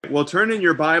Well, turn in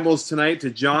your Bibles tonight to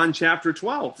John chapter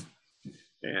 12.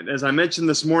 And as I mentioned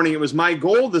this morning, it was my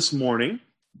goal this morning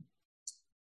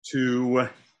to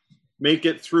make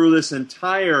it through this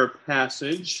entire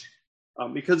passage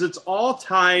because it's all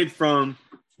tied from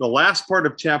the last part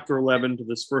of chapter 11 to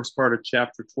this first part of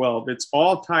chapter 12. It's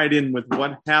all tied in with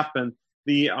what happened,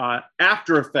 the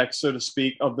after effects, so to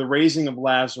speak, of the raising of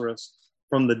Lazarus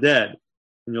from the dead.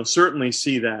 And you'll certainly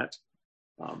see that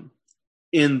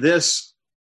in this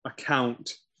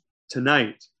account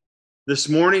tonight. This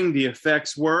morning, the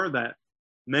effects were that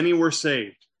many were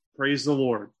saved. Praise the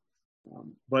Lord.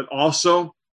 But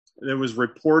also, there was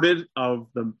reported of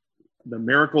the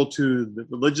miracle to the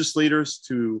religious leaders,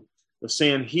 to the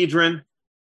Sanhedrin,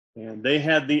 and they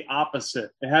had the opposite.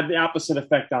 It had the opposite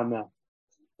effect on them,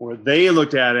 where they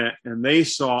looked at it and they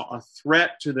saw a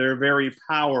threat to their very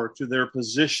power, to their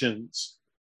positions.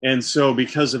 And so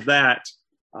because of that,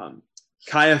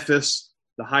 Caiaphas,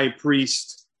 the high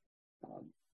priest,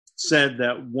 said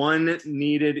that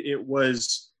it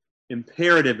was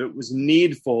imperative, it was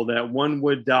needful that one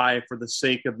would die for the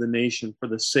sake of the nation, for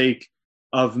the sake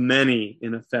of many,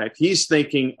 in effect. He's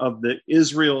thinking of the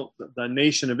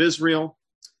nation of Israel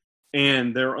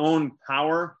and their own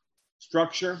power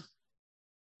structure.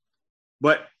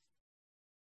 But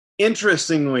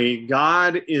interestingly,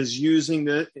 God is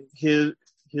using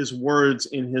his words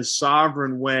in his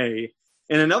sovereign way.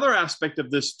 And another aspect of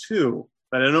this too,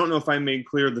 that I don't know if I made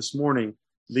clear this morning,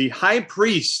 the high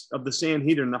priest of the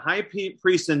Sanhedrin, the high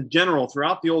priest in general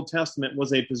throughout the Old Testament,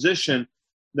 was a position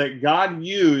that God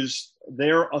used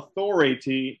their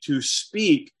authority to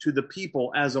speak to the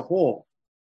people as a whole.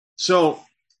 So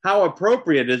how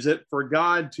appropriate is it for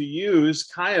God to use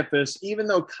Caiaphas, even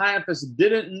though Caiaphas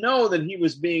didn't know that he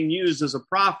was being used as a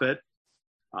prophet?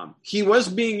 He was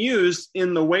being used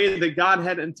in the way that God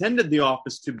had intended the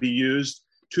office to be used,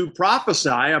 to prophesy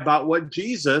about why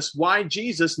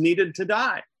Jesus needed to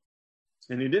die.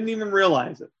 And he didn't even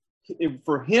realize it.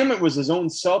 For him, it was his own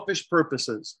selfish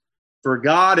purposes. For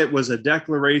God, it was a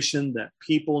declaration that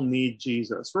people need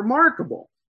Jesus. Remarkable,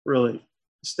 really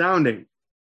astounding.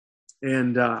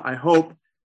 And I hope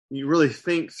you really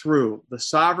think through the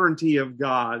sovereignty of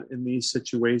God in these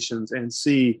situations and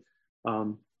see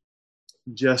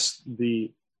just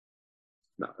the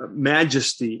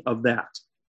majesty of that.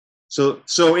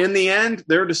 So in the end,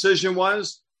 their decision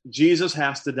was Jesus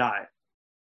has to die.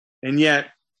 And yet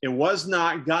it was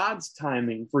not God's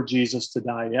timing for Jesus to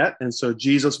die yet. And so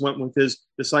Jesus went with his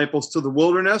disciples to the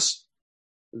wilderness.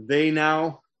 They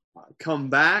now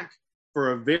come back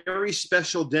for a very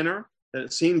special dinner that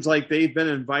it seems like they've been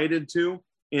invited to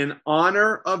in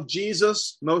honor of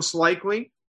Jesus, most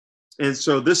likely. And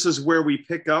so this is where we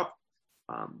pick up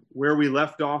where we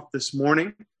left off this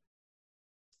morning.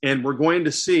 And we're going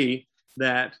to see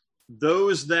that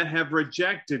those that have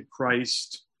rejected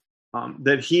Christ,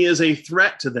 that he is a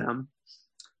threat to them.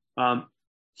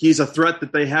 He's a threat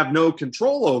that they have no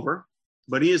control over,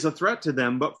 but he is a threat to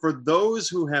them. But for those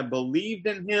who have believed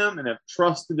in him and have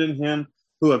trusted in him,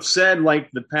 who have said, like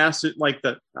the passage, like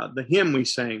the hymn we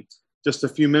sang just a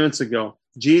few minutes ago,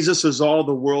 Jesus is all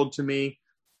the world to me.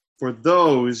 For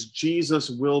those, Jesus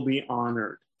will be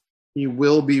honored. He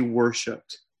will be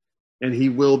worshiped, and he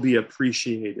will be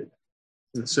appreciated.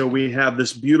 And so we have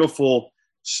this beautiful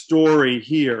story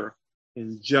here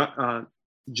in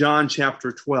John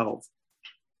chapter 12.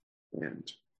 And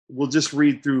we'll just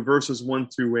read through verses 1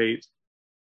 through 8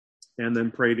 and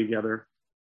then pray together.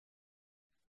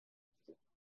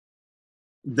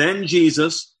 Then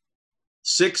Jesus,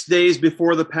 6 days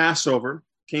before the Passover,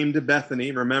 came to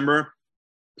Bethany. Remember,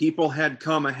 people had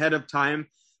come ahead of time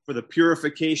for the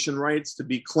purification rites to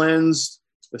be cleansed,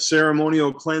 the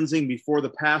ceremonial cleansing before the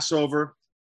Passover.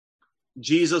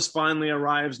 Jesus finally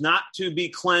arrives not to be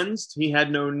cleansed. He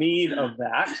had no need of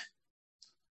that.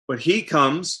 But he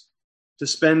comes to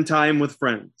spend time with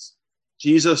friends.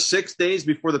 Jesus, 6 days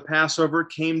before the Passover,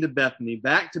 came to Bethany.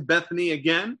 Back to Bethany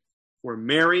again, where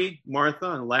Mary,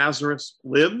 Martha, and Lazarus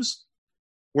lives.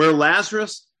 Where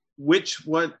Lazarus, where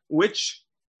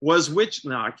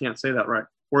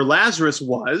Lazarus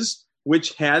was,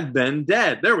 which had been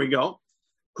dead. There we go.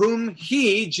 Whom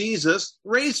he, Jesus,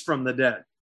 raised from the dead.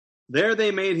 There they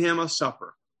made him a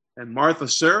supper, and Martha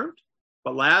served,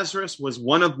 but Lazarus was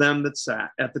one of them that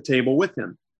sat at the table with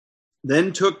him.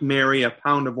 Then took Mary a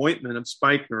pound of ointment of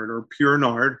spikenard, or pure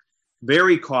nard,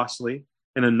 very costly,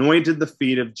 and anointed the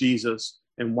feet of Jesus,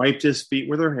 and wiped his feet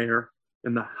with her hair,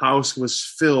 and the house was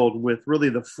filled with really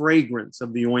the fragrance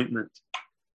of the ointment.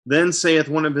 Then saith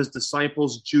one of his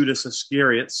disciples, Judas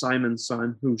Iscariot, Simon's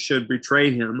son, who should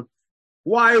betray him,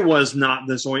 Why was not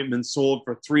this ointment sold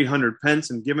for 300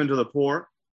 pence and given to the poor?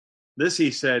 This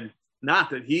he said, not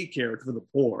that he cared for the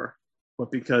poor,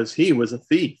 but because he was a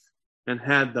thief and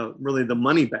had the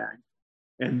money bag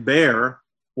and bear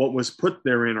what was put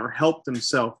therein, or helped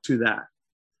himself to that.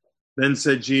 Then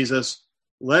said Jesus,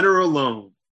 let her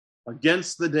alone.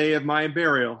 Against the day of my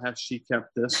burial hath she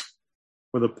kept this.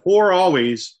 For the poor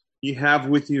always ye have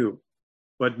with you,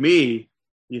 but me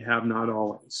ye have not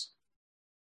always.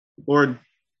 Lord,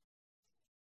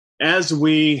 as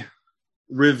we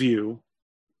review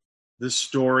this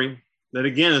story that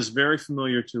again is very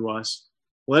familiar to us,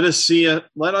 let us see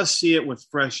it with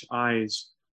fresh eyes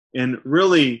and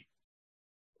really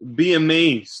be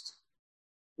amazed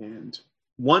and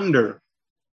wonder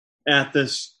at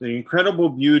the incredible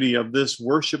beauty of this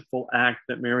worshipful act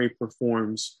that Mary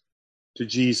performs to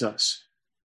Jesus.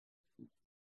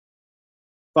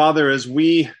 Father, as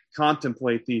we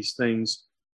contemplate these things,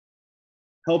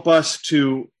 help us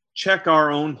to check our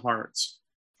own hearts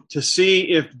to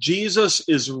see if Jesus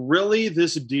is really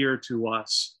this dear to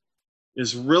us,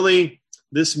 is really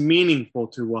this meaningful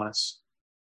to us,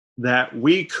 that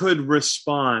we could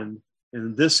respond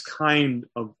in this kind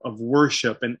of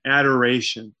worship and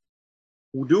adoration.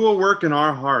 Do a work in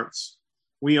our hearts.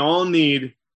 We all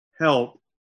need help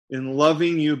in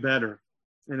loving you better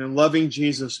and in loving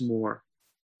Jesus more.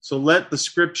 So let the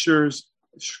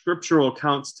scriptural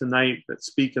accounts tonight that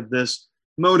speak of this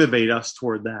motivate us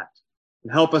toward that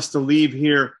and help us to leave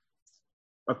here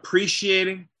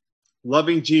appreciating,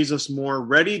 loving Jesus more,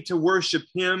 ready to worship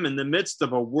him in the midst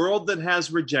of a world that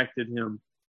has rejected him,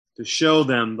 to show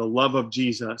them the love of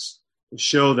Jesus, to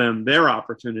show them their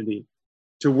opportunity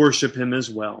to worship him as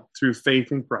well through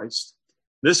faith in Christ.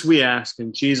 This we ask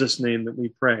in Jesus' name that we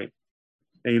pray.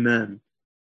 Amen.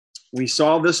 We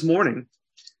saw this morning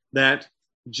that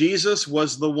Jesus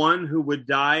was the one who would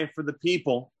die for the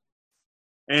people,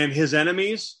 and his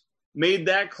enemies made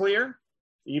that clear.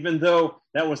 Even though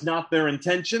that was not their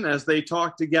intention as they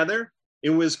talked together, it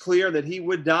was clear that he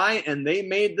would die, and they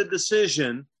made the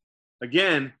decision,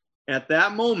 again, at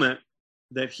that moment,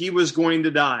 that he was going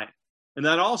to die. And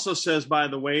that also says, by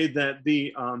the way, that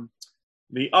the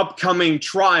upcoming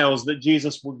trials that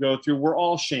Jesus would go through were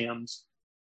all shams.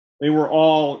 They were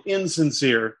all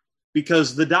insincere,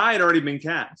 because the die had already been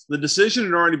cast. The decision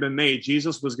had already been made.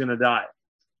 Jesus was going to die.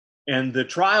 And the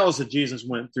trials that Jesus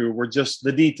went through were just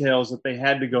the details that they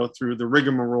had to go through, the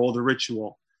rigmarole, the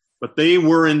ritual. But they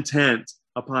were intent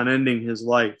upon ending his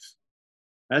life.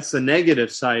 That's the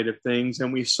negative side of things.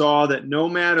 And we saw that no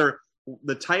matter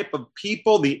the type of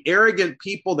people, the arrogant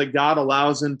people that God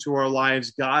allows into our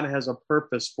lives, God has a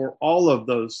purpose for all of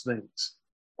those things,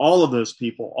 all of those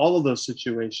people, all of those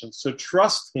situations. So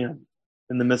trust him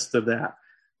in the midst of that.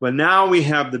 But now we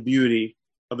have the beauty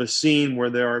of a scene where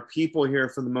there are people here,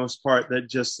 for the most part, that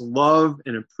just love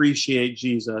and appreciate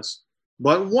Jesus.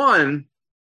 But one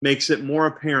makes it more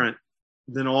apparent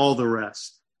than all the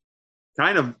rest.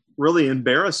 Kind of really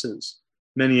embarrasses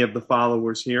many of the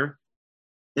followers here.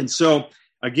 And so,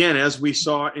 again, as we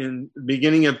saw in the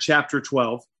beginning of chapter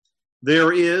 12,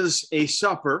 there is a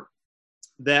supper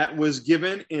that was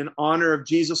given in honor of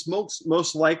Jesus.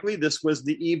 Most likely, this was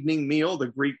the evening meal, the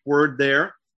Greek word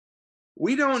there.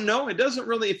 We don't know. It doesn't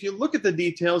really, if you look at the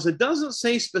details, it doesn't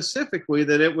say specifically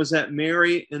that it was at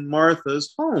Mary and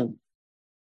Martha's home.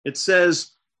 It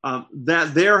says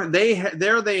that there they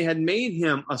had made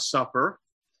him a supper.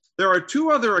 There are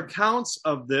two other accounts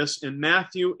of this in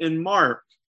Matthew and Mark,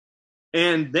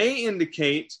 and they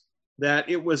indicate that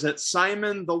it was at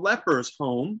Simon the leper's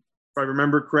home, if I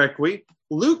remember correctly.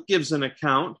 Luke gives an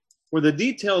account where the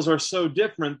details are so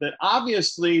different that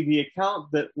obviously the account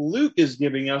that Luke is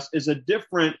giving us is a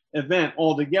different event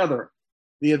altogether.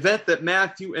 The event that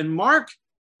Matthew and Mark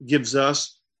gives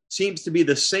us seems to be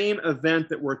the same event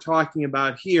that we're talking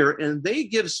about here, and they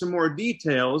give some more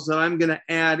details that I'm going to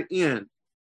add in.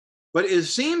 But it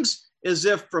seems as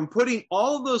if from putting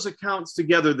all of those accounts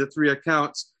together, the three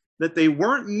accounts, that they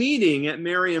weren't meeting at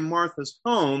Mary and Martha's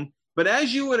home, but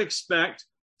as you would expect,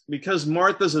 because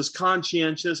Martha's is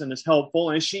conscientious and is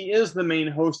helpful, and she is the main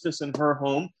hostess in her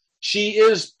home. She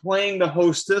is playing the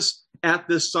hostess at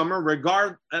this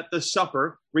at the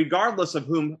supper, regardless of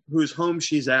whose home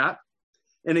she's at.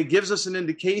 And it gives us an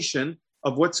indication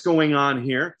of what's going on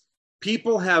here.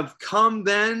 People have come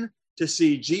then to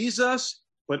see Jesus,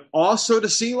 but also to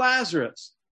see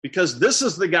Lazarus, because this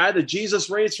is the guy that Jesus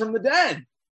raised from the dead.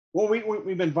 Well,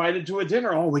 we've invited to a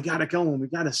dinner. Oh, we got to go and we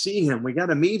got to see him. We got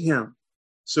to meet him.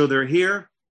 So they're here.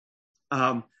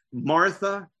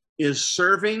 Martha is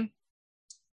serving.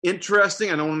 Interesting.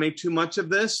 I don't want to make too much of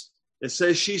this. It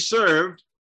says she served,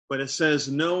 but it says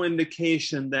no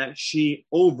indication that she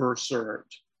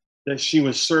overserved. that she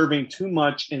was serving too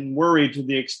much and worried to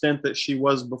the extent that she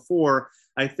was before.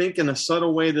 I think in a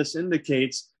subtle way, this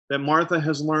indicates that Martha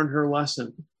has learned her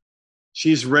lesson.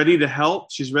 She's ready to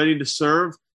help. She's ready to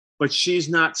serve, but she's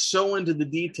not so into the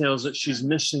details that she's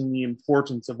missing the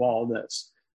importance of all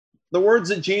this. The words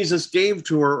that Jesus gave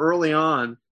to her early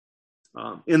on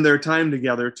in their time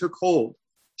together took hold.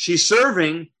 She's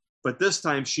serving, but this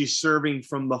time she's serving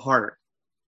from the heart.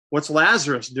 What's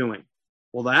Lazarus doing?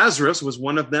 Well, Lazarus was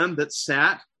one of them that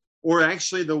sat, or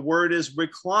actually the word is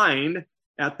reclined,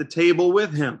 at the table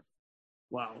with him.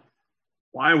 Well,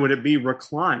 why would it be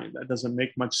reclined? That doesn't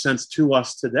make much sense to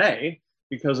us today,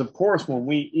 because of course, when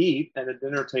we eat at a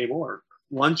dinner table or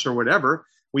lunch or whatever,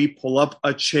 we pull up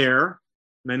a chair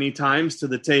many times to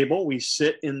the table. We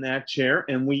sit in that chair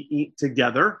and we eat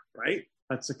together, right?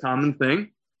 That's a common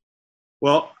thing.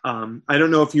 Well, I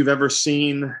don't know if you've ever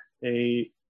seen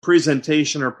a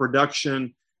presentation or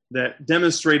production that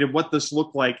demonstrated what this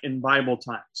looked like in Bible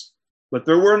times. But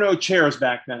there were no chairs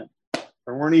back then.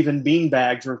 There weren't even bean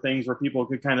bags or things where people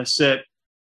could kind of sit,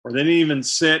 or they didn't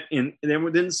sit in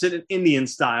Indian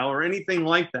style or anything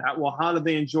like that. Well, how did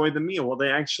they enjoy the meal? Well,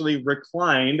 they actually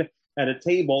reclined at a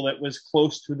table that was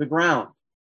close to the ground.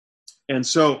 And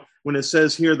so when it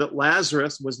says here that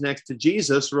Lazarus was next to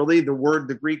Jesus, really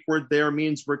the Greek word there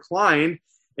means reclined,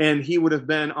 and he would have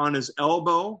been on his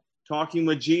elbow talking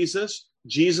with Jesus.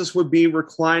 Jesus would be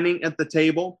reclining at the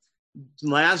table.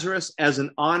 Lazarus, as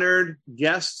an honored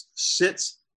guest,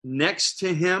 sits next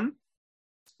to him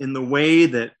in the way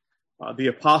that the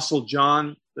Apostle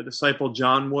John, the disciple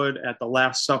John, would at the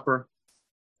Last Supper.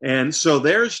 And so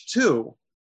there's two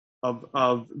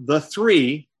of the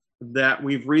three that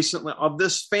we've recently, of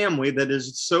this family that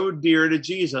is so dear to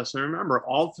Jesus. And remember,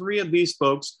 all three of these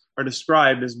folks are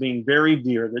described as being very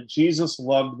dear, that Jesus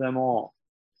loved them all.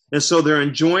 And so they're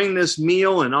enjoying this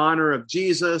meal in honor of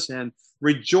Jesus and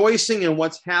rejoicing in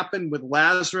what's happened with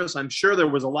Lazarus. I'm sure there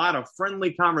was a lot of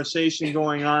friendly conversation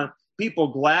going on, people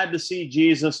glad to see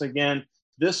Jesus again.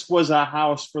 This was a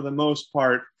house, for the most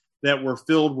part, that were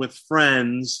filled with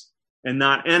friends and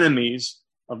not enemies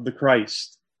of the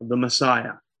Christ, of the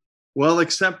Messiah. Well,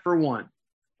 except for one.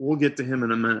 We'll get to him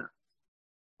in a minute.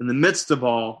 In the midst of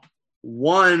all,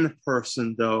 one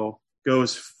person, though,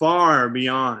 goes far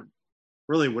beyond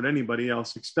really what anybody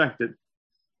else expected.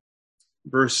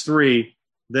 Verse 3,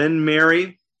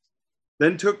 then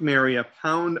took Mary a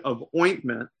pound of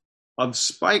ointment of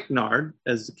spikenard,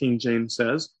 as the King James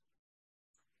says.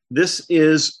 This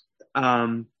is,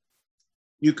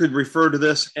 you could refer to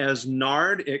this as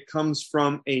nard. It comes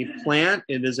from a plant.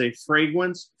 It is a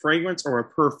fragrance or a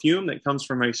perfume that comes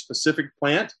from a specific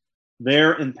plant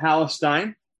there in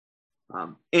Palestine.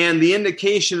 And the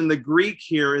indication in the Greek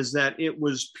here is that it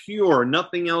was pure.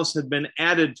 Nothing else had been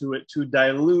added to it to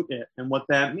dilute it. And what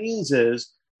that means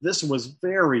is this was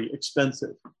very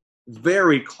expensive,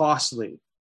 very costly.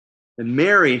 And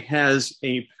Mary has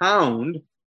a pound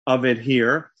of it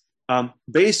here.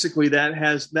 Basically,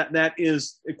 that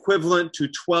is equivalent to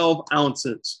 12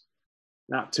 ounces.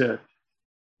 Not to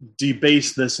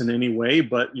debase this in any way,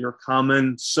 but your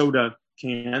common soda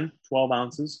can, 12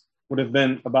 ounces, would have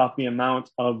been about the amount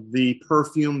of the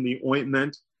perfume, the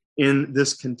ointment in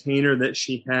this container that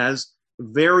she has.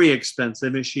 Very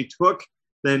expensive. And she took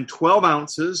then 12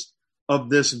 ounces of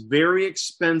this very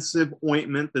expensive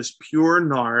ointment, this pure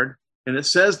nard. And it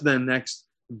says then next,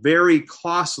 very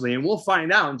costly. And we'll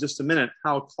find out in just a minute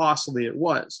how costly it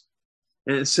was.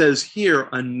 And it says here,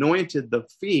 anointed the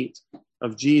feet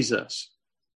of Jesus.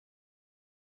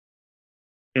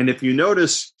 And if you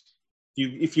notice,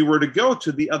 if you were to go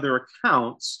to the other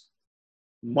accounts,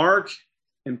 Mark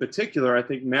in particular, I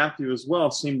think Matthew as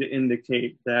well, seem to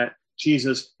indicate that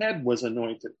Jesus' head was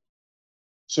anointed.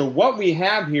 So what we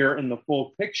have here in the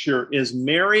full picture is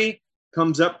Mary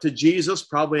comes up to Jesus,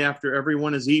 probably after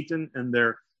everyone has eaten, and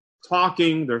they're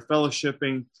talking, they're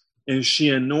fellowshipping, and she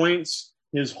anoints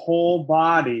his whole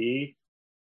body,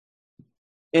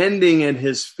 ending at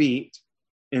his feet.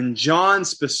 And John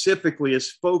specifically is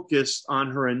focused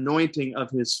on her anointing of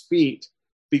his feet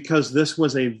because this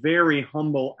was a very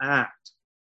humble act.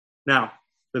 Now,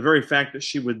 the very fact that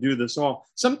she would do this all.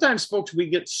 Sometimes, folks, we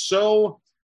get so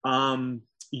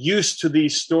used to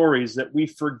these stories that we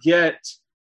forget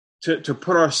to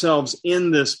put ourselves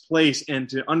in this place and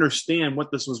to understand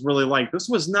what this was really like. This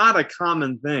was not a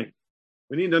common thing.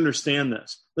 We need to understand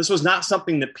this. This was not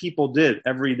something that people did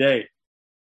every day.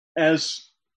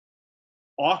 As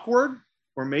awkward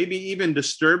or maybe even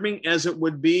disturbing as it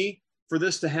would be for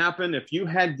this to happen, if you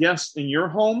had guests in your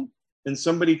home and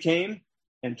somebody came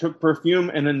and took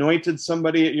perfume and anointed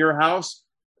somebody at your house,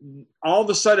 all of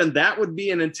a sudden that would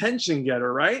be an attention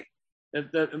getter, right?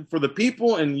 for the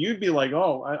people, and you'd be like,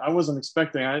 oh, I wasn't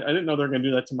expecting, I didn't know they're going to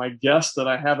do that to my guests that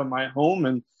I have in my home,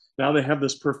 and now they have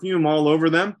this perfume all over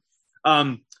them.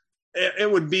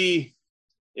 It would be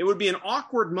an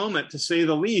awkward moment, to say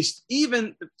the least,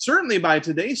 even certainly by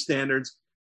today's standards.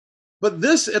 But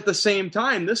this, at the same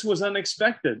time, this was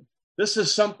unexpected. This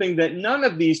is something that none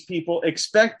of these people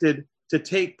expected to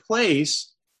take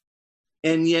place.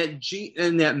 And yet,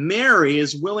 that Mary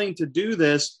is willing to do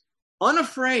this,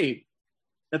 unafraid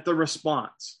at the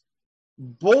response,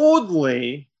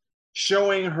 boldly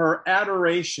showing her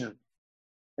adoration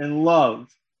and love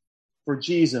for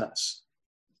Jesus.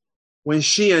 When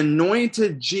she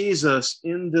anointed Jesus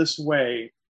in this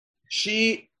way,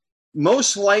 she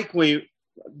most likely,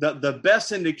 the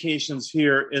best indications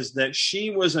here is that she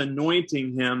was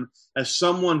anointing him as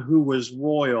someone who was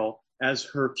royal, as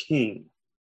her king.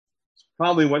 It's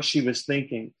probably what she was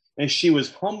thinking. And she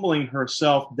was humbling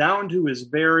herself down to his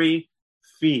very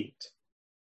feet,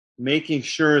 making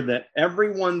sure that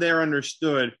everyone there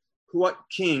understood what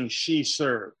king she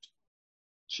served.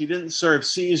 She didn't serve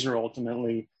Caesar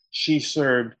ultimately. She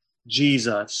served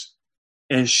Jesus.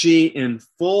 And she, in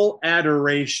full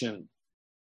adoration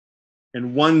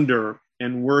and wonder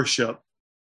and worship,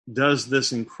 does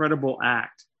this incredible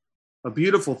act. A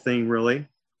beautiful thing, really.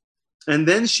 And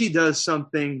then she does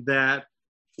something that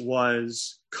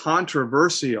was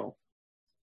controversial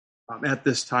at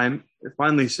this time. It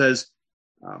finally says,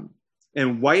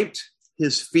 and wiped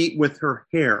his feet with her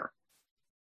hair.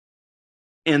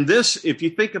 And this, if you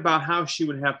think about how she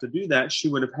would have to do that, she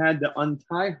would have had to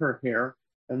untie her hair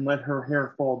and let her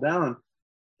hair fall down.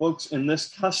 Folks, in this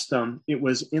custom, it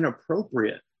was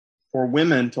inappropriate for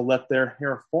women to let their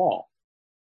hair fall.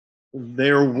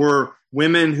 There were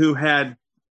women who had,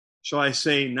 shall I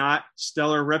say, not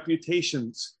stellar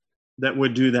reputations that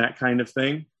would do that kind of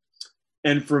thing.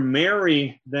 And for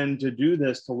Mary then to do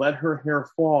this, to let her hair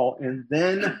fall, and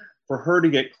then for her to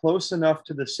get close enough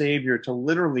to the Savior to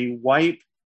literally wipe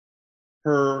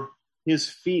his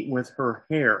feet with her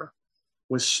hair,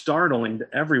 was startling to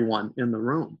everyone in the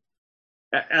room,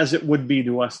 as it would be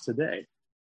to us today.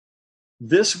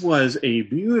 This was a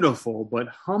beautiful but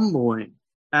humbling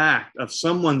act of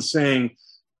someone saying,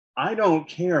 I don't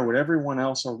care what everyone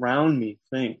else around me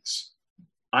thinks.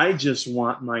 I just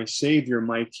want my Savior,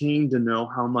 my King, to know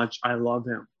how much I love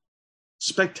him.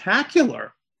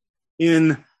 Spectacular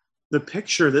in the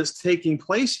picture that's taking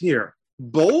place here.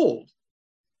 Bold.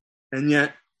 And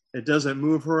yet it doesn't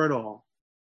move her at all.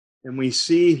 And we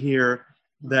see here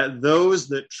that those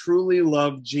that truly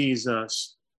love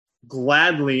Jesus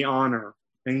gladly honor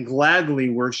and gladly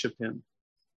worship him.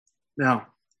 Now,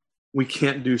 we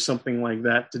can't do something like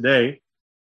that today.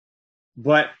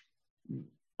 But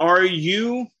are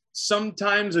you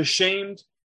sometimes ashamed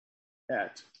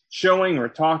at showing or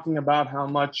talking about how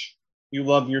much you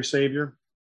love your Savior?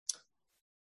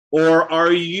 Or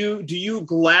do you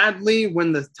gladly,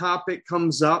 when the topic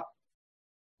comes up,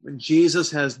 when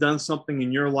Jesus has done something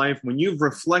in your life, when you've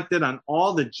reflected on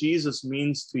all that Jesus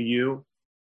means to you,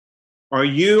 are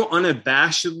you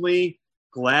unabashedly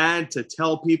glad to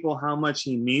tell people how much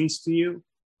he means to you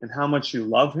and how much you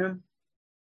love him?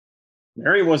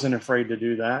 Mary wasn't afraid to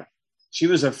do that. She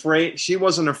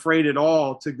wasn't afraid at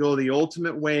all to go the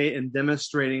ultimate way in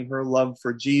demonstrating her love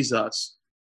for Jesus.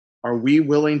 Are we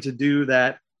willing to do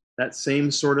that same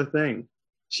sort of thing?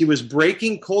 She was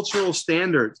breaking cultural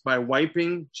standards by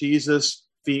wiping Jesus'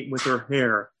 feet with her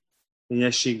hair. And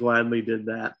yes, she gladly did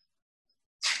that.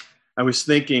 I was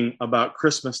thinking about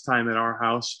Christmas time at our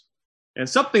house, and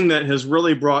something that has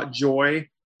really brought joy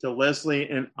to Leslie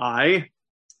and I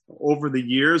over the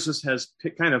years. This has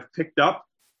kind of picked up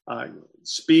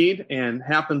speed and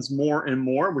happens more and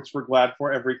more, which we're glad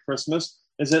for every Christmas,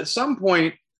 is at some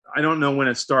point, I don't know when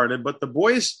it started, but the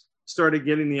boys started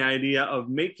getting the idea of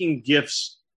making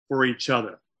gifts for each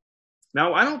other.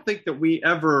 Now, I don't think that we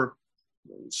ever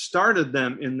started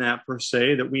them in that per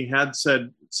se, that we had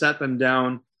sat them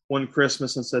down one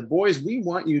Christmas and said, boys, we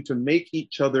want you to make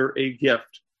each other a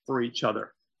gift for each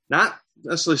other. Not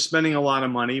necessarily spending a lot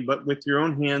of money, but with your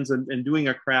own hands and doing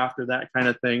a craft or that kind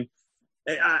of thing.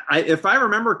 If I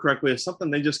remember correctly, it's something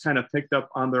they just kind of picked up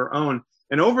on their own.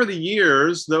 And over the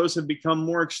years, those have become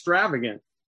more extravagant,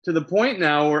 to the point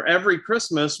now where every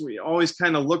Christmas we always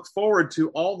kind of look forward to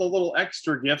all the little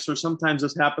extra gifts, or sometimes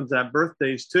this happens at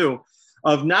birthdays too,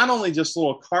 of not only just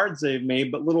little cards they've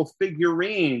made, but little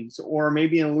figurines, or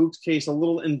maybe in Luke's case, a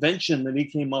little invention that he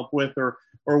came up with, or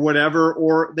whatever,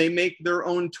 or they make their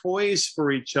own toys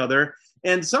for each other.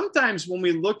 And sometimes when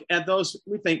we look at those,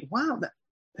 we think, wow,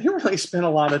 they really spent a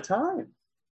lot of time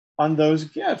on those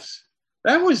gifts.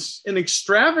 That was an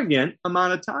extravagant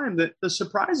amount of time that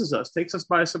surprises us, takes us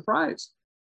by surprise.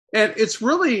 And it's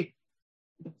really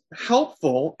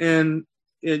helpful and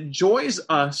it joys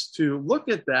us to look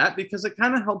at that because it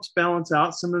kind of helps balance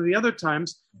out some of the other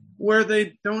times where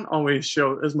they don't always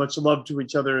show as much love to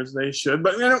each other as they should.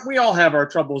 But we all have our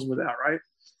troubles with that, right?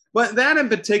 But that in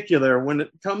particular, when it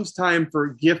comes time for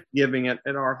gift giving at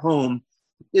our home,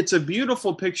 it's a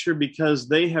beautiful picture because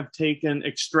they have taken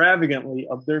extravagantly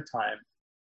of their time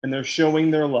and they're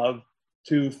showing their love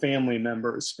to family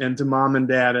members and to mom and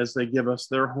dad as they give us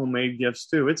their homemade gifts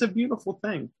too. It's a beautiful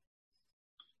thing.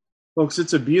 Folks,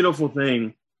 it's a beautiful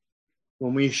thing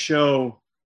when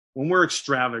we're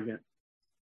extravagant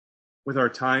with our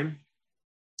time,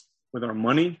 with our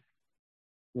money,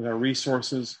 with our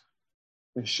resources,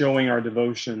 and showing our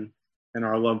devotion and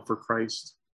our love for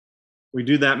Christ. We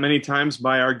do that many times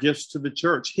by our gifts to the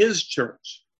church, his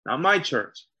church, not my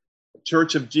church,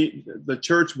 the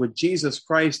church with Jesus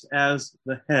Christ as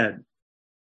the head.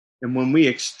 And when we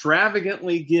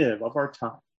extravagantly give of our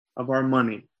time, of our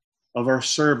money, of our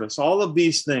service, all of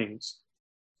these things,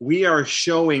 we are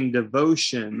showing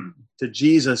devotion to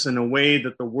Jesus in a way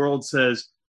that the world says,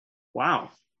 wow,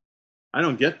 I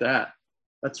don't get that.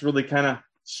 That's really kind of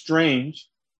strange,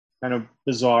 kind of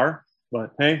bizarre,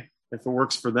 but hey, if it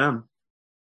works for them.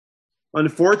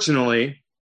 Unfortunately,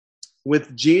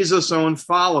 with Jesus' own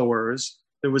followers,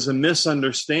 there was a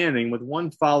misunderstanding. With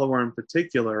one follower in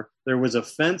particular, there was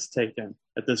offense taken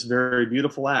at this very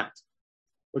beautiful act.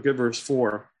 Look at verse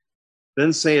 4.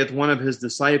 Then saith one of his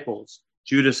disciples,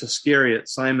 Judas Iscariot,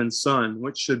 Simon's son,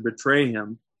 which should betray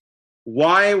him,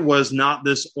 why was not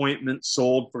this ointment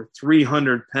sold for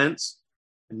 300 pence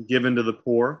and given to the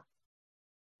poor?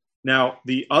 Now,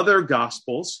 the other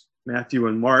Gospels, Matthew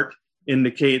and Mark,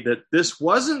 indicate that this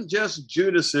wasn't just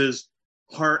Judas's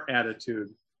heart attitude,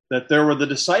 that there were the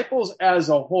disciples as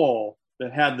a whole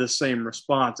that had the same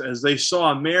response. As they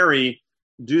saw Mary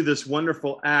do this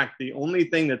wonderful act, the only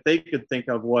thing that they could think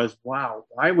of was, wow,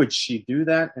 why would she do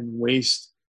that and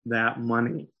waste that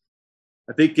money?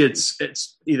 I think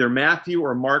it's either Matthew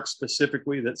or Mark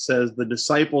specifically that says the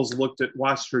disciples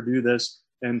watched her do this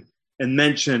and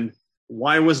mentioned,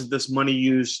 why wasn't this money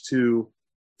used to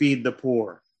feed the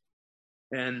poor?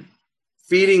 And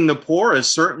feeding the poor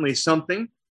is certainly something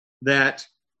that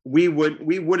we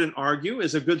wouldn't argue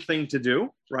is a good thing to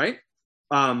do, right?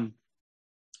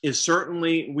 Is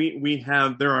certainly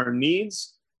there are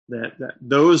needs that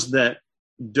those that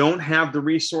don't have the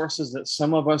resources that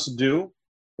some of us do,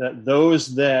 that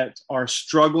those that are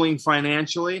struggling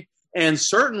financially, and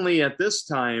certainly at this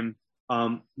time,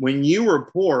 when you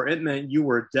were poor, it meant you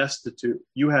were destitute.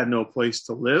 You had no place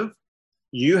to live.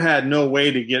 You had no way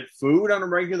to get food on a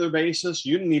regular basis.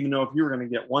 You didn't even know if you were going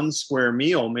to get one square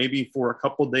meal, maybe for a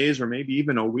couple of days or maybe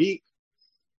even a week.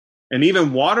 And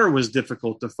even water was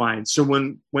difficult to find. So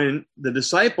when the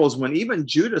disciples, when even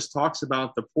Judas talks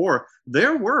about the poor,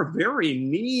 there were very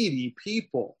needy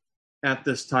people at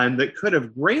this time that could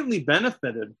have greatly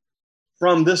benefited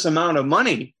from this amount of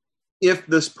money if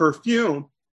this perfume,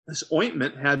 this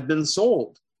ointment had been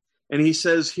sold. And he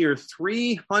says here,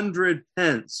 300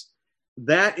 pence.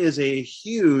 That is a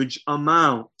huge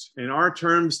amount. In our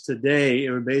terms today,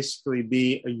 it would basically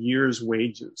be a year's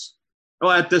wages.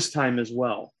 Well, at this time as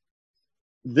well.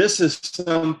 This is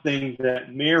something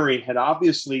that Mary had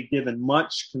obviously given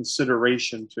much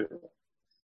consideration to.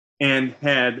 And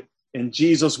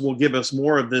Jesus will give us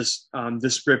more of this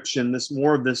description,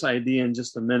 more of this idea in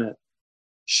just a minute.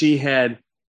 She had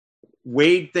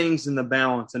weighed things in the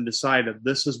balance and decided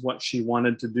this is what she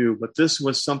wanted to do. But this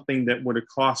was something that would have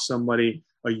cost somebody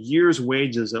a year's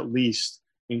wages at least,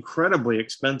 incredibly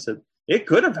expensive. It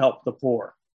could have helped the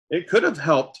poor. It could have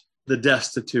helped the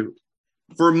destitute.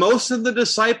 For most of the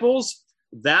disciples,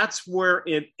 that's where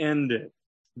it ended.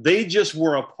 They just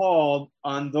were appalled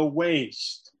on the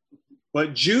waste.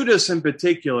 But Judas in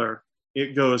particular,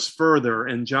 it goes further,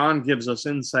 and John gives us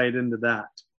insight into that.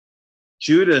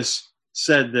 Judas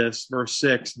said this, verse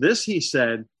 6, this he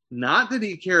said, not that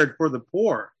he cared for the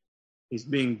poor. He's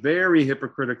being very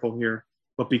hypocritical here,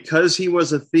 but because he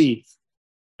was a thief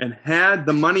and had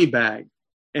the money bag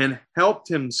and helped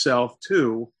himself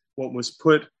to what was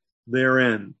put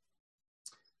therein.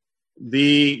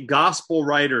 The gospel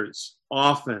writers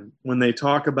often, when they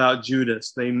talk about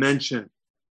Judas, they mention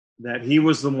that he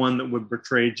was the one that would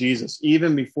betray Jesus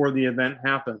even before the event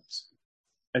happens.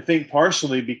 I think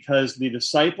partially because the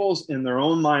disciples in their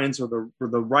own minds, or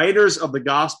the writers of the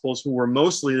Gospels, who were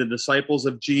mostly the disciples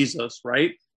of Jesus,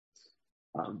 right,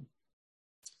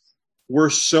 were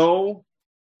so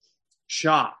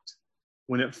shocked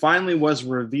when it finally was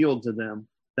revealed to them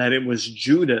that it was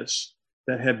Judas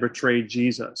that had betrayed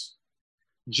Jesus.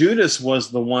 Judas was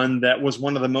the one that was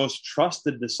one of the most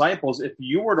trusted disciples. If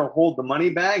you were to hold the money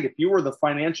bag, if you were the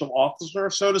financial officer,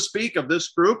 so to speak, of this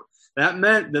group, that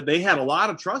meant that they had a lot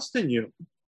of trust in you.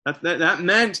 That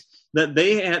meant that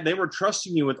they were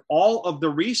trusting you with all of the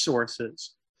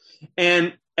resources.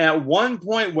 And at one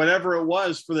point, whatever it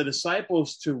was for the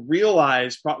disciples to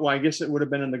realize, well, I guess it would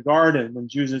have been in the garden when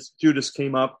Judas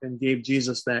came up and gave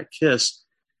Jesus that kiss,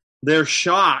 their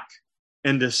shock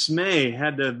and dismay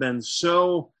had to have been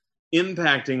so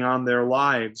impacting on their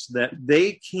lives that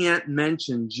they can't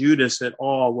mention Judas at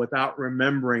all without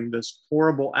remembering this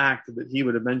horrible act that he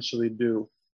would eventually do.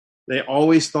 They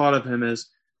always thought of him as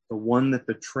the one that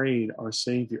betrayed our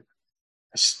Savior.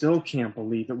 I still can't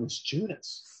believe it was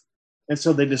Judas. And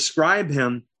so they describe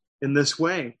him in this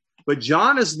way. But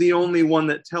John is the only one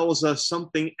that tells us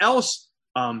something else,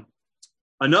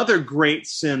 another great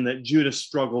sin that Judas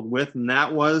struggled with, and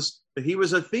that was that he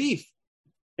was a thief.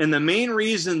 And the main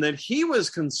reason that he was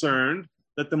concerned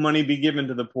that the money be given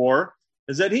to the poor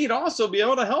is that he'd also be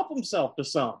able to help himself to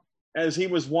some, as he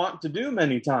was wont to do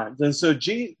many times. And so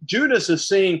Judas is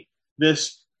seeing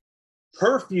this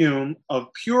perfume of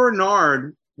pure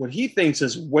nard, what he thinks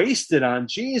is wasted on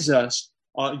Jesus,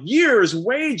 years'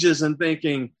 wages, and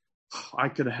thinking, oh, I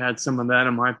could have had some of that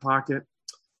in my pocket.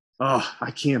 Oh,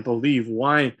 I can't believe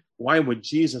why would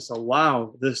Jesus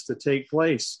allow this to take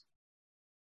place?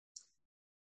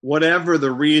 Whatever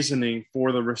the reasoning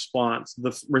for the response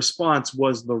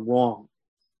was the wrong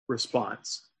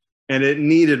response, and it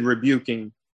needed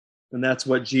rebuking. And that's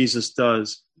what Jesus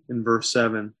does in verse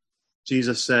 7.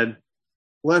 Jesus said,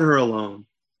 "Let her alone.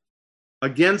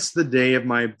 Against the day of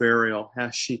my burial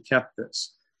hath she kept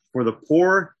this. For the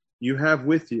poor you have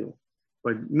with you,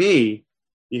 but me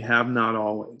you have not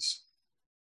always."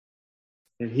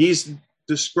 And he's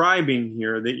describing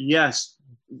here that, yes,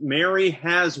 Mary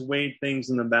has weighed things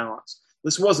in the balance.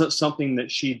 This wasn't something that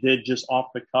she did just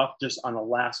off the cuff, just on a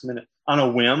last minute, on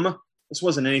a whim. This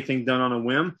wasn't anything done on a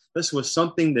whim. This was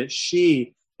something that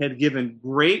she had given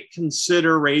great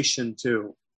consideration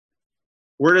to.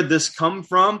 Where did this come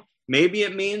from? Maybe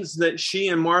it means that she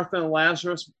and Martha and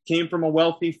Lazarus came from a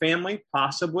wealthy family,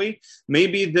 possibly.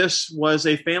 Maybe this was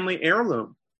a family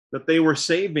heirloom that they were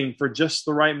saving for just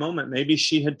the right moment. Maybe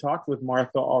she had talked with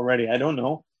Martha already. I don't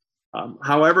know.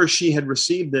 However she had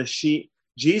received this,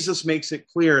 Jesus makes it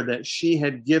clear that she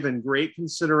had given great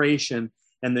consideration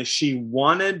and that she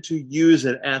wanted to use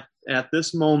it at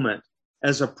this moment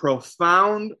as a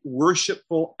profound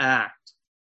worshipful act.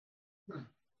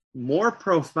 More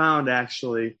profound,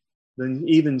 actually, than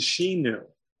even she knew.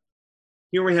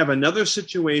 Here we have another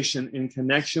situation in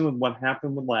connection with what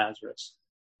happened with Lazarus,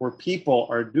 where people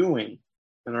are doing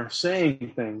and are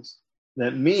saying things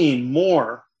that mean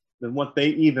more than what they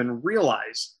even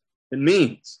realize it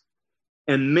means.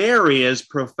 And Mary, as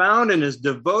profound and as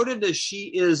devoted as she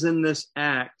is in this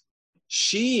act,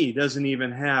 she doesn't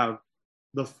even have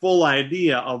the full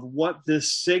idea of what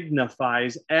this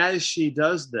signifies as she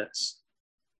does this.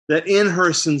 That in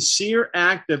her sincere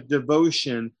act of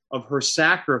devotion, of her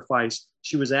sacrifice,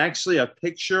 she was actually a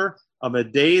picture of a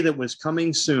day that was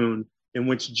coming soon in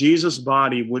which Jesus'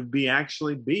 body would be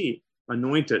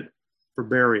anointed for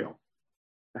burial.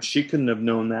 She couldn't have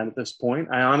known that at this point.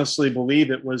 I honestly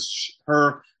believe it was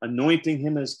her anointing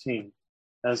him as king,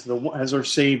 as her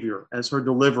savior, as her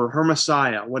deliverer, her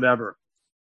Messiah, whatever.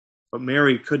 But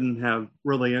Mary couldn't have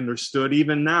really understood,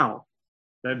 even now,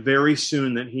 that very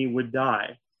soon that he would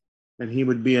die and he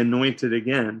would be anointed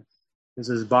again as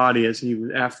his body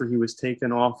after he was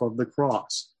taken off of the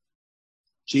cross.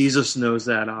 Jesus knows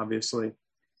that, obviously.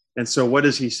 And so what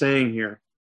is he saying here?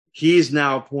 He's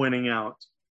now pointing out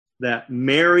that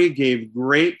Mary gave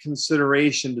great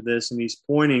consideration to this, and he's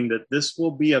pointing that this will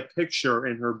be a picture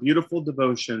in her beautiful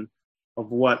devotion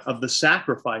of the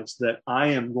sacrifice that I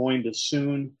am going to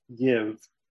soon give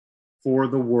for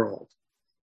the world,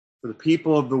 for the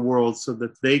people of the world, so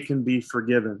that they can be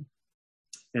forgiven.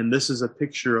 And this is a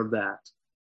picture of that.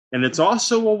 And it's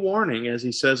also a warning, as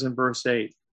he says in verse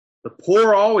 8, the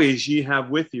poor always ye have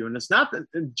with you. And it's not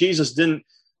that Jesus didn't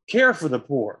care for the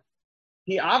poor.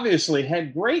 He obviously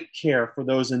had great care for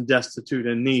those in destitute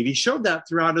and need. He showed that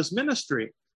throughout his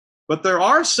ministry. But there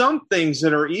are some things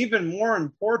that are even more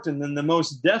important than the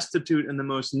most destitute and the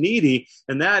most needy,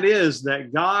 and that is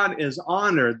that God is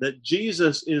honored, that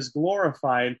Jesus is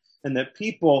glorified, and that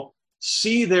people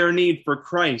see their need for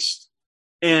Christ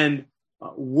and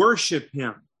worship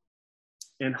him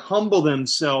and humble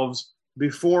themselves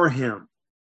before him.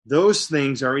 Those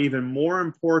things are even more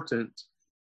important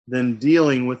than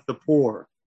dealing with the poor.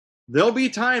 There'll be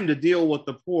time to deal with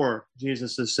the poor,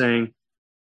 Jesus is saying,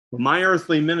 But my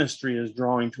earthly ministry is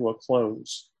drawing to a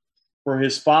close. For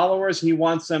his followers, he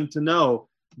wants them to know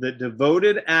that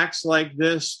devoted acts like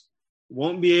this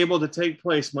won't be able to take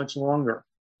place much longer.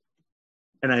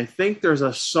 And I think there's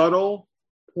a subtle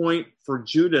point for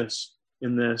Judas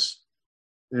in this.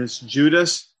 And it's,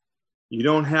 Judas, you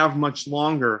don't have much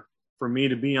longer for me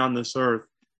to be on this earth.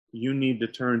 You need to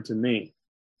turn to me.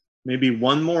 Maybe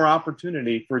one more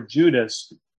opportunity for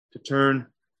Judas to turn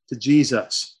to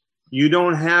Jesus. You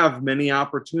don't have many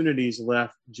opportunities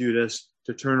left, Judas,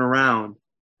 to turn around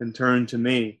and turn to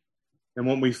me. And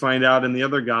what we find out in the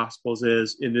other Gospels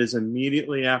is it is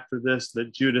immediately after this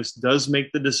that Judas does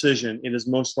make the decision. It is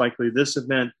most likely this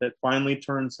event that finally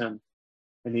turns him.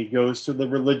 And he goes to the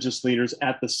religious leaders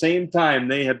at the same time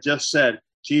they have just said,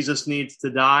 Jesus needs to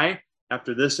die.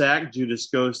 After this act, Judas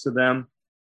goes to them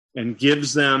and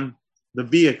gives them the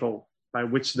vehicle by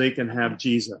which they can have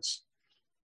Jesus.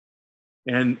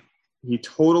 And he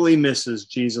totally misses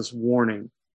Jesus'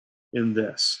 warning in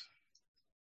this.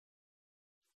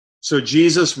 So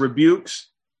Jesus rebukes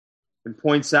and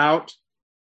points out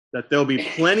that there'll be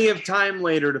plenty of time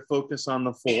later to focus on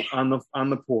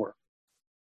the poor.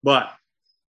 But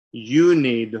you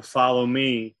need to follow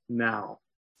me now,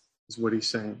 is what he's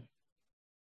saying.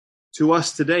 To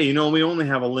us today, we only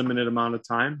have a limited amount of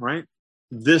time, right?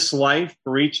 This life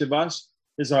for each of us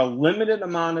is a limited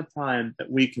amount of time that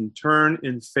we can turn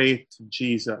in faith to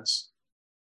Jesus.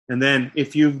 And then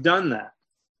if you've done that,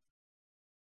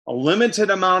 a limited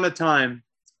amount of time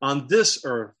on this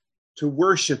earth to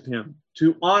worship him,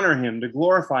 to honor him, to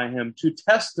glorify him, to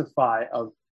testify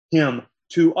of him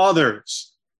to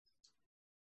others.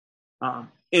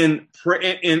 In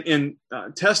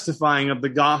testifying of the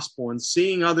gospel and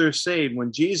seeing others saved,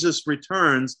 when Jesus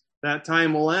returns, that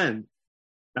time will end.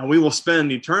 Now we will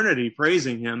spend eternity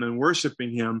praising him and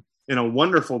worshiping him in a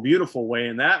wonderful, beautiful way,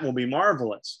 and that will be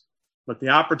marvelous. But the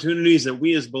opportunities that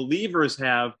we as believers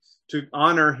have to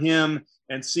honor him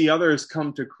and see others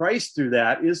come to Christ through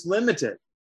that is limited.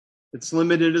 It's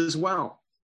limited as well.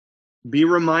 Be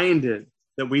reminded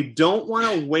that we don't want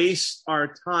to waste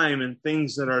our time in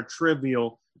things that are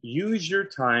trivial. Use your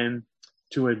time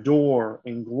to adore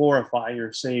and glorify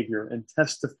your Savior and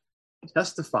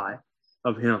testify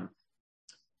of him.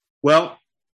 Well,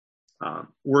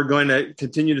 we're going to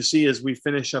continue to see as we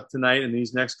finish up tonight in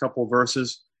these next couple of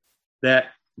verses that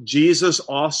Jesus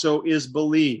also is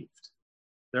believed.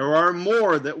 There are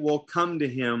more that will come to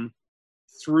him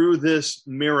through this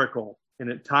miracle. And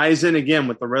it ties in again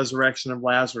with the resurrection of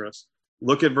Lazarus.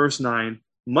 Look at verse 9.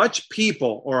 Much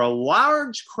people, or a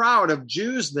large crowd of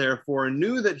Jews, therefore,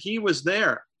 knew that he was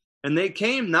there. And they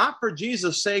came not for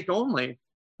Jesus' sake only,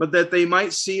 but that they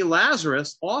might see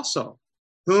Lazarus also,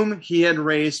 whom he had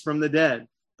raised from the dead.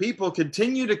 People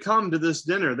continue to come to this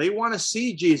dinner. They want to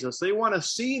see Jesus. They want to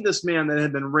see this man that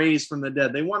had been raised from the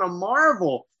dead. They want to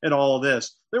marvel at all of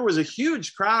this. There was a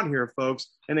huge crowd here, folks.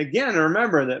 And again,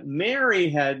 remember that Mary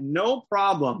had no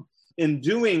problem in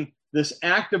doing this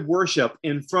act of worship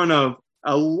in front of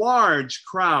a large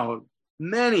crowd,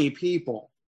 many people.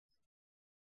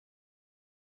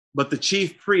 But the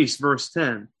chief priest, verse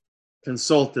 10,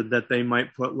 consulted that they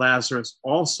might put Lazarus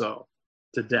also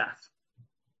to death.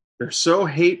 They're so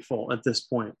hateful at this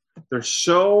point. They're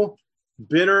so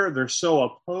bitter. They're so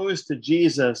opposed to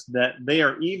Jesus that they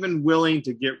are even willing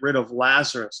to get rid of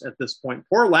Lazarus at this point.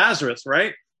 Poor Lazarus,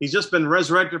 right? He's just been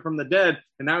resurrected from the dead,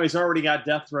 and now he's already got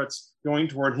death threats going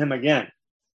toward him again.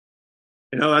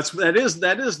 That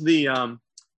is the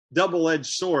double-edged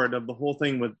sword of the whole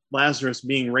thing with Lazarus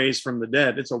being raised from the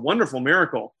dead. It's a wonderful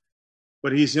miracle,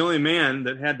 but he's the only man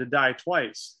that had to die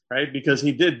twice, right? Because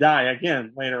he did die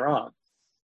again later on.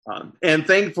 And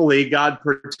thankfully, God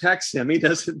protects him. He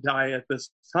doesn't die at this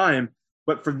time.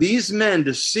 But for these men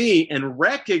to see and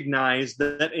recognize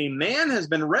that a man has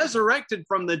been resurrected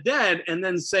from the dead and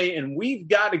then say, and we've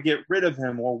got to get rid of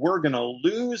him or we're going to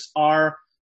lose our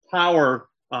power,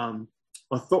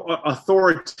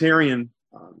 authoritarian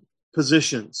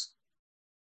positions,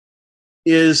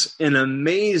 is an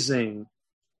amazing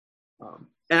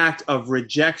act of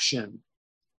rejection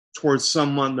towards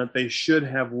someone that they should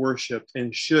have worshiped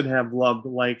and should have loved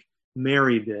like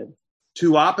Mary did.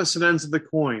 Two opposite ends of the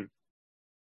coin.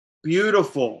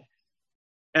 Beautiful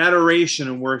adoration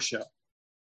and worship.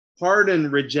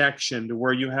 Hardened rejection to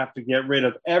where you have to get rid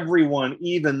of everyone,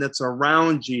 even that's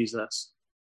around Jesus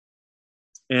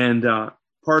and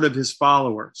part of his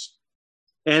followers.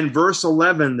 And verse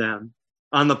 11 then,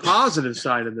 on the positive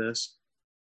side of this,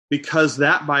 because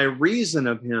that by reason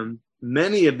of him,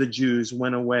 many of the Jews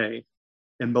went away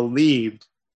and believed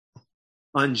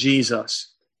on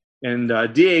Jesus.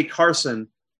 And D.A. Carson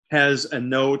has a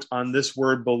note on this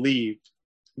word believed.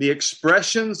 The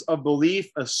expressions of belief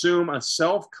assume a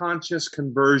self-conscious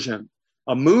conversion,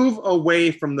 a move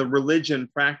away from the religion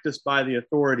practiced by the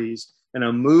authorities, and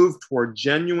a move toward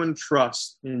genuine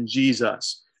trust in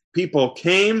Jesus. People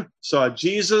came, saw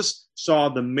Jesus, saw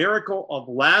the miracle of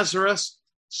Lazarus,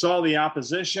 saw the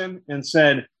opposition, and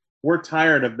said, we're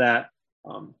tired of that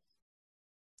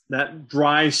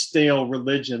dry, stale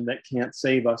religion that can't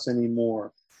save us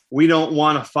anymore. We don't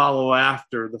want to follow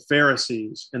after the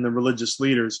Pharisees and the religious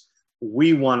leaders.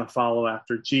 We want to follow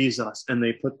after Jesus. And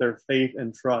they put their faith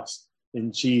and trust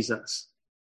in Jesus.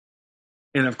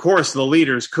 And of course, the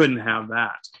leaders couldn't have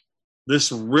that.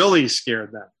 This really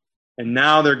scared them. And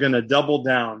now they're going to double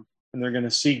down and they're going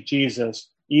to seek Jesus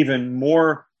even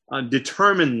more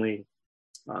determinedly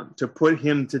to put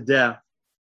him to death.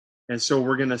 And so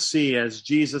we're going to see as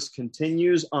Jesus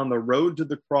continues on the road to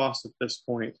the cross at this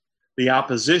point, the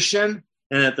opposition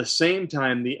and at the same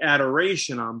time the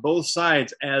adoration on both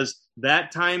sides as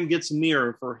that time gets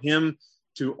nearer for him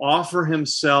to offer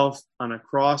himself on a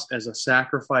cross as a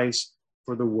sacrifice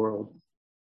for the world.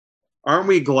 Aren't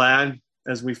we glad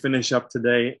as we finish up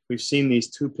today, we've seen these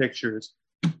two pictures,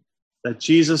 that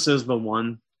Jesus is the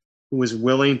one who is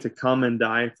willing to come and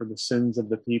die for the sins of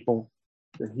the people,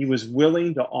 that he was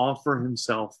willing to offer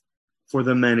himself for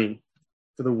the many,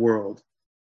 for the world.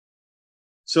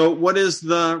 So what is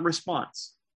the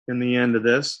response in the end of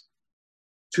this?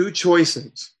 Two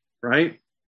choices, right?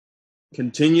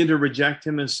 Continue to reject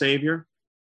him as Savior,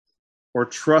 or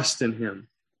trust in him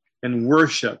and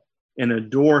worship and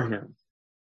adore him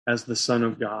as the Son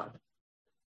of God.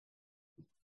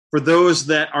 For those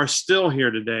that are still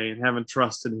here today and haven't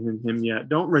trusted in him yet,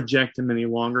 don't reject him any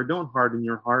longer. Don't harden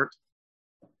your heart,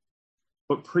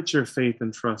 but put your faith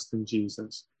and trust in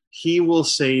Jesus. He will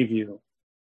save you.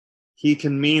 He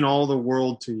can mean all the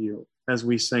world to you, as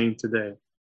we sang today,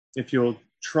 if you'll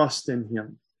trust in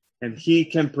him. And he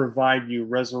can provide you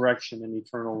resurrection and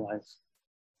eternal life.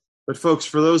 But folks,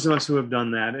 for those of us who have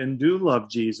done that and do love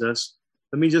Jesus,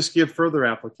 let me just give further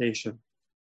application.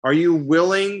 Are you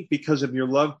willing, because of your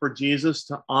love for Jesus,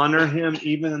 to honor him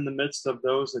even in the midst of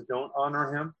those that don't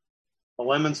honor him? The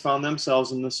Lemons found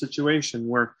themselves in this situation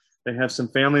where they have some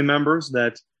family members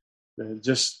that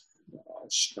just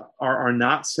are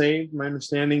not saved, my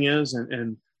understanding is,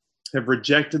 and have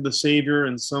rejected the Savior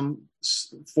in some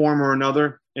form or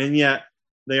another, and yet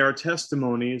they are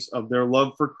testimonies of their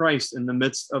love for Christ in the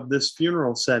midst of this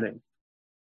funeral setting.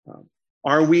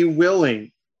 Are we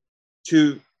willing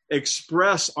to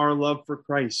express our love for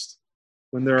Christ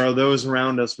when there are those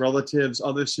around us, relatives,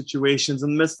 other situations,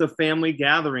 in the midst of family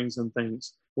gatherings and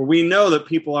things, where we know that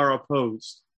people are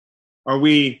opposed? Are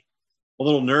we a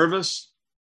little nervous?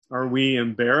 Are we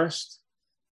embarrassed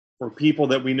for people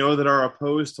that we know that are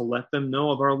opposed to let them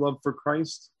know of our love for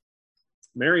Christ?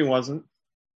 Mary wasn't.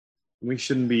 We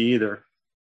shouldn't be either.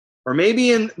 Or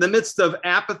maybe in the midst of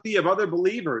apathy of other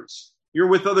believers, you're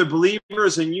with other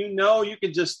believers and you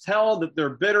can just tell that they're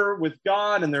bitter with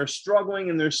God and they're struggling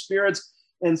in their spirits.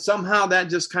 And somehow that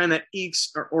just kind of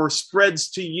ekes or spreads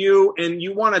to you. And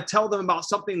you want to tell them about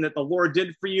something that the Lord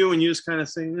did for you. And you just kind of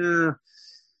say,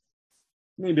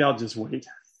 maybe I'll just wait.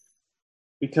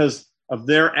 Because of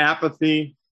their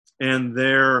apathy and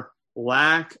their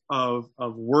lack of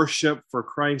worship for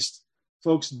Christ.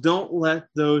 Folks, don't let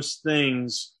those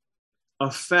things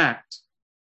affect,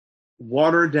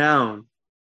 water down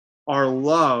our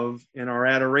love and our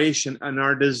adoration and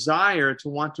our desire to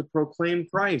want to proclaim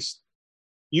Christ.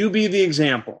 You be the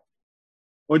example.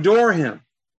 Adore him.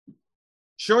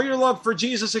 Show your love for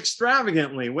Jesus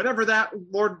extravagantly, whatever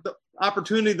the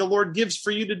opportunity the Lord gives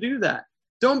for you to do that.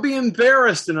 Don't be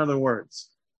embarrassed, in other words,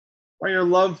 by your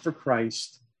love for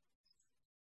Christ.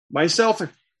 Myself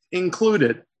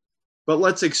included. But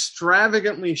let's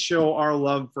extravagantly show our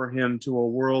love for him to a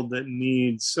world that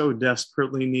so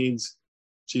desperately needs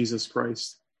Jesus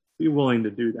Christ. Be willing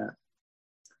to do that.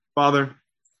 Father,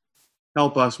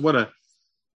 help us.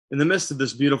 In the midst of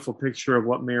this beautiful picture of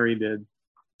what Mary did,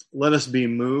 let us be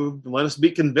moved. Let us be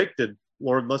convicted.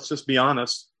 Lord, let's just be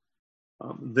honest.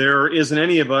 There isn't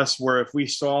any of us where if we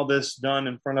saw this done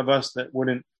in front of us that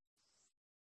wouldn't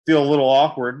feel a little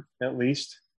awkward, at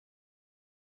least.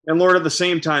 And Lord, at the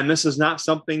same time, this is not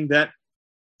something that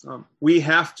we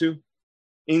have to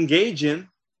engage in.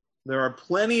 There are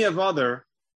plenty of other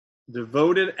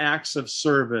devoted acts of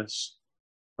service,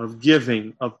 of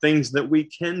giving, of things that we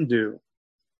can do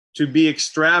to be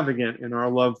extravagant in our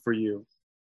love for you.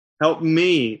 Help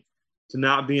me to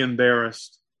not be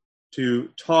embarrassed to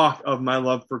talk of my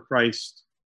love for Christ.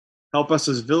 Help us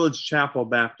as Village Chapel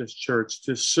Baptist Church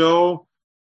to so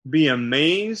be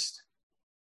amazed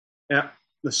at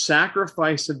the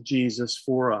sacrifice of Jesus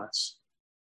for us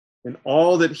and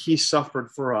all that he suffered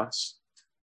for us,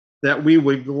 that we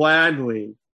would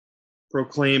gladly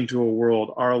proclaim to a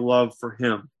world our love for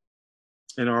him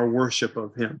and our worship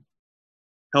of him.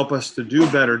 Help us to do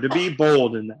better, to be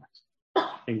bold in that,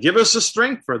 and give us the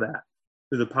strength for that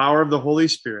through the power of the Holy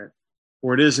Spirit.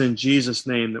 For it is in Jesus'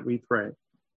 name that we pray.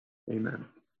 Amen.